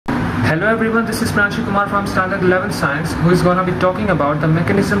Hello everyone, this is Pranshi Kumar from Standard 11 Science, who is going to be talking about the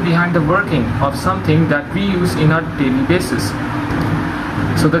mechanism behind the working of something that we use in our daily basis.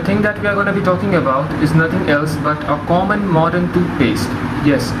 So the thing that we are going to be talking about is nothing else but a common modern toothpaste.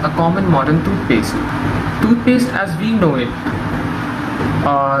 Yes, a common modern toothpaste. Toothpaste as we know it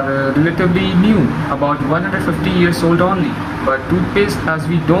are relatively new, about 150 years old only. But toothpaste as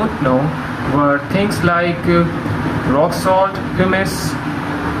we don't know were things like rock salt, pumice,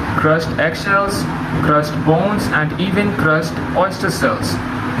 crushed eggshells, crushed bones, and even crushed oyster shells.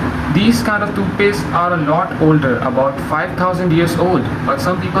 These kind of toothpaste are a lot older, about 5,000 years old, but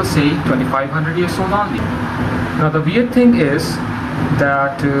some people say 2,500 years old only. Now the weird thing is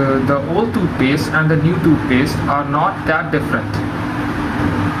that the old toothpaste and the new toothpaste are not that different.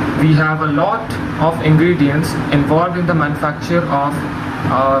 We have a lot of ingredients involved in the manufacture of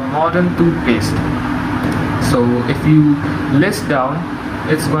modern toothpaste. So if you list down,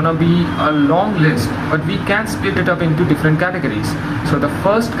 it's gonna be a long list, but we can split it up into different categories. So the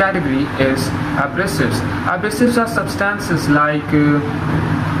first category is abrasives. Abrasives are substances like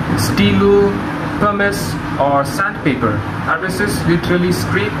stilo, pumice, or sandpaper. Abrasives literally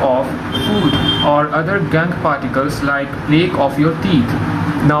scrape off food or other gunk particles like plaque off your teeth.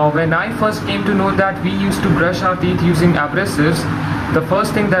 Now when I first came to know that we used to brush our teeth using abrasives, the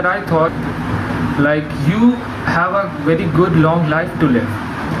first thing that I thought, like, you have a very good long life to live,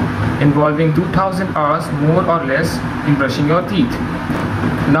 involving 2000 hours more or less in brushing your teeth.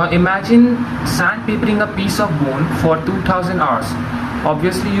 Now imagine sandpapering a piece of bone for 2000 hours.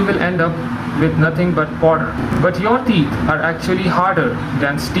 Obviously you will end up with nothing but powder. But your teeth are actually harder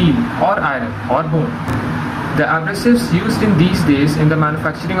than steel or iron or bone. The abrasives used in these days in the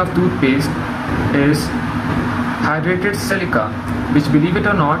manufacturing of toothpaste is hydrated silica, which, believe it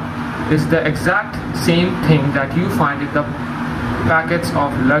or not, is the exact same thing that you find in the packets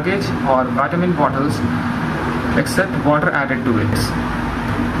of luggage or vitamin bottles, except water added to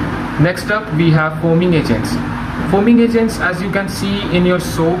it. Next up we have foaming agents. Foaming agents, as you can see in your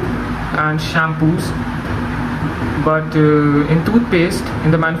soap and shampoos, but in toothpaste,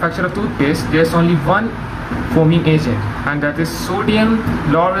 in the manufacture of toothpaste, there's only one foaming agent, and that is sodium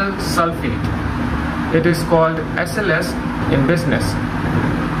lauryl sulfate. It is called SLS in business.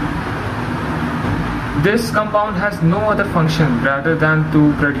 This compound has no other function rather than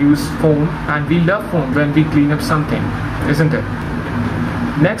to produce foam, and we love foam when we clean up something, isn't it?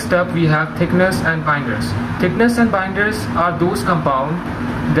 Next up we have thickeners and binders. Thickeners and binders are those compounds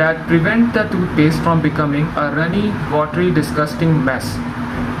that prevent the toothpaste from becoming a runny, watery, disgusting mess.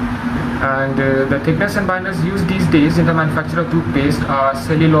 And the thickeners and binders used these days in the manufacture of toothpaste are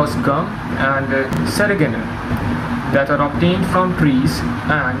cellulose gum and ceregenin, that are obtained from trees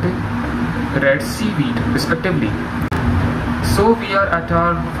and red seaweed respectively. So we are at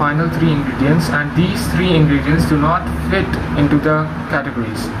our final three ingredients, and these three ingredients do not fit into the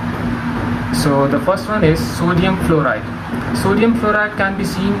categories. So the first one is sodium fluoride. Sodium fluoride can be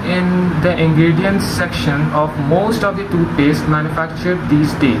seen in the ingredients section of most of the toothpaste manufactured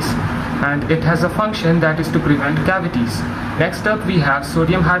these days, and it has a function that is to prevent cavities. Next up we have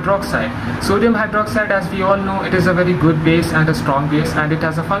sodium hydroxide. Sodium hydroxide, as we all know, it is a very good base and a strong base, and it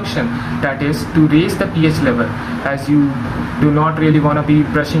has a function that is to raise the pH level, as you do not really want to be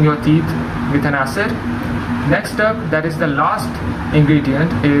brushing your teeth with an acid. Next up, that is the last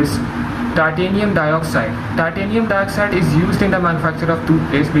ingredient, is titanium dioxide. Titanium dioxide is used in the manufacture of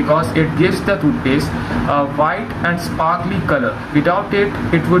toothpaste because it gives the toothpaste a white and sparkly color. Without it,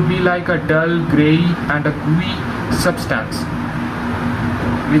 it would be like a dull, grey and a gooey substance,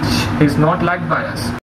 which is not liked by us.